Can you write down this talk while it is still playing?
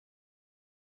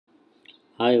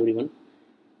Hi everyone.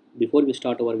 Before we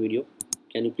start our video,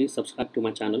 can you please subscribe to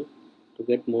my channel to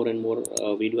get more and more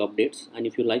video updates, and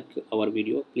if you like our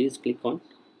video, please click on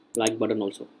like button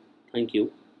also. Thank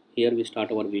you. Here we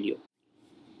start our video.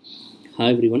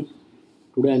 Hi everyone.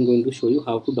 Today I am going to show you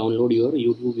how to download your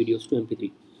YouTube videos to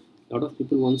mp3. Lot of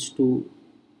people wants to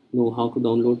know how to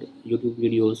download YouTube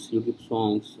videos, YouTube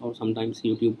songs, or sometimes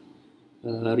YouTube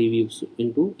reviews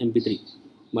into mp3,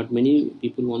 but many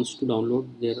people wants to download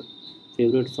their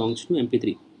favorite songs to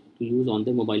mp3 to use on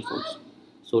their mobile phones.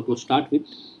 So to start with,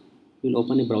 we'll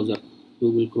open a browser,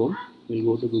 Google Chrome. We'll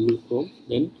go to Google Chrome,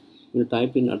 then we'll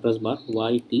type in address bar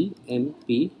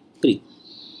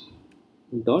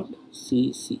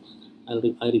ytmp3.cc. I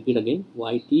repeat again,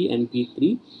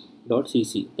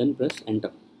 ytmp3.cc, then press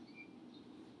enter.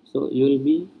 So you will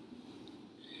be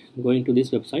going to this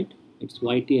website. It's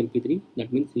ytmp3,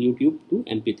 that means YouTube to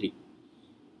mp3.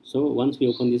 So once we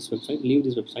open this website, leave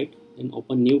this website, then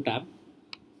open new tab,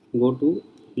 go to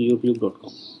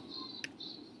youtube.com,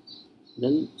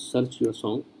 then search your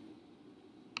song.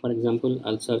 For example,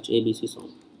 I'll search ABC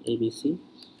song, ABC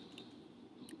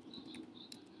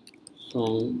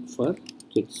song for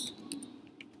kids.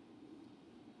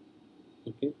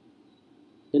 Okay,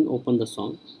 then open the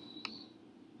song.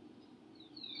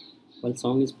 While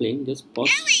song is playing, just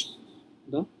pause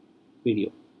the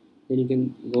video. Then you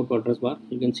can go to address bar,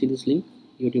 you can see this link,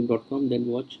 youtube.com, then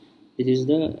watch. This is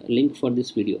the link for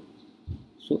this video.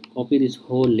 So copy this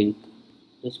whole link,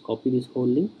 just copy this whole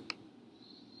link,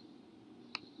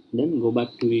 then go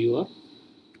back to your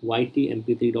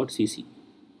ytmp3.cc.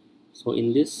 so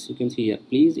in this, you can see here,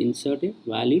 please insert a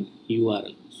valid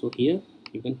URL. So here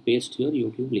you can paste your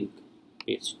YouTube link,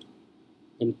 paste,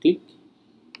 then click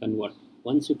convert.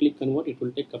 Once you click convert, it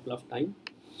will take couple of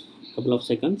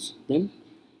seconds. Then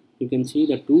you can see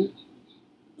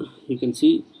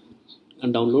a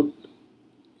download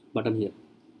button here,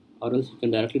 or else you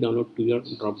can directly download to your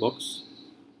Dropbox,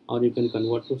 or you can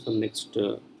convert to some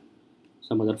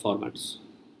other formats.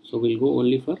 So we'll go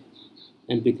only for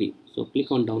mp3. So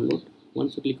click on download.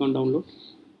 Once you click on download,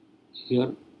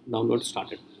 your download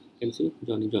started. You can see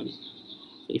Johnny. So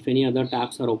if any other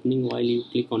tabs are opening while you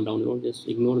click on download, just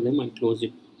ignore them and close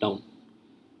it down.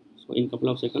 So in couple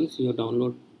of seconds, your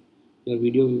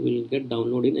video will get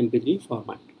downloaded in mp3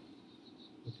 format.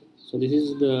 Okay. So this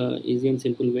is the easy and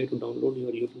simple way to download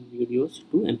your YouTube videos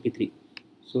to mp3.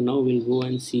 So now we'll go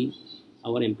and see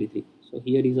our mp3. So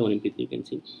here is our mp3. You can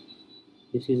see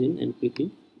this is in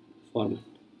mp3 format.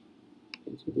 You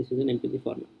can see this is an mp3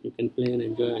 format. You can play and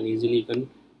enjoy, and easily you can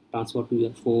transfer to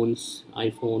your phones,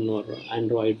 iPhone or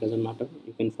Android, doesn't matter.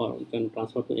 You can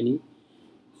transfer to any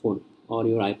phone or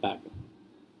your iPad.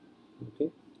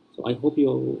 Okay, so I hope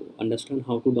you understand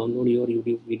how to download your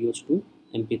YouTube videos to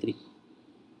mp3.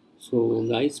 So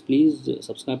guys, please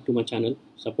subscribe to my channel,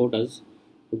 support us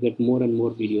to get more and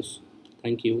more videos.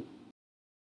 Thank you.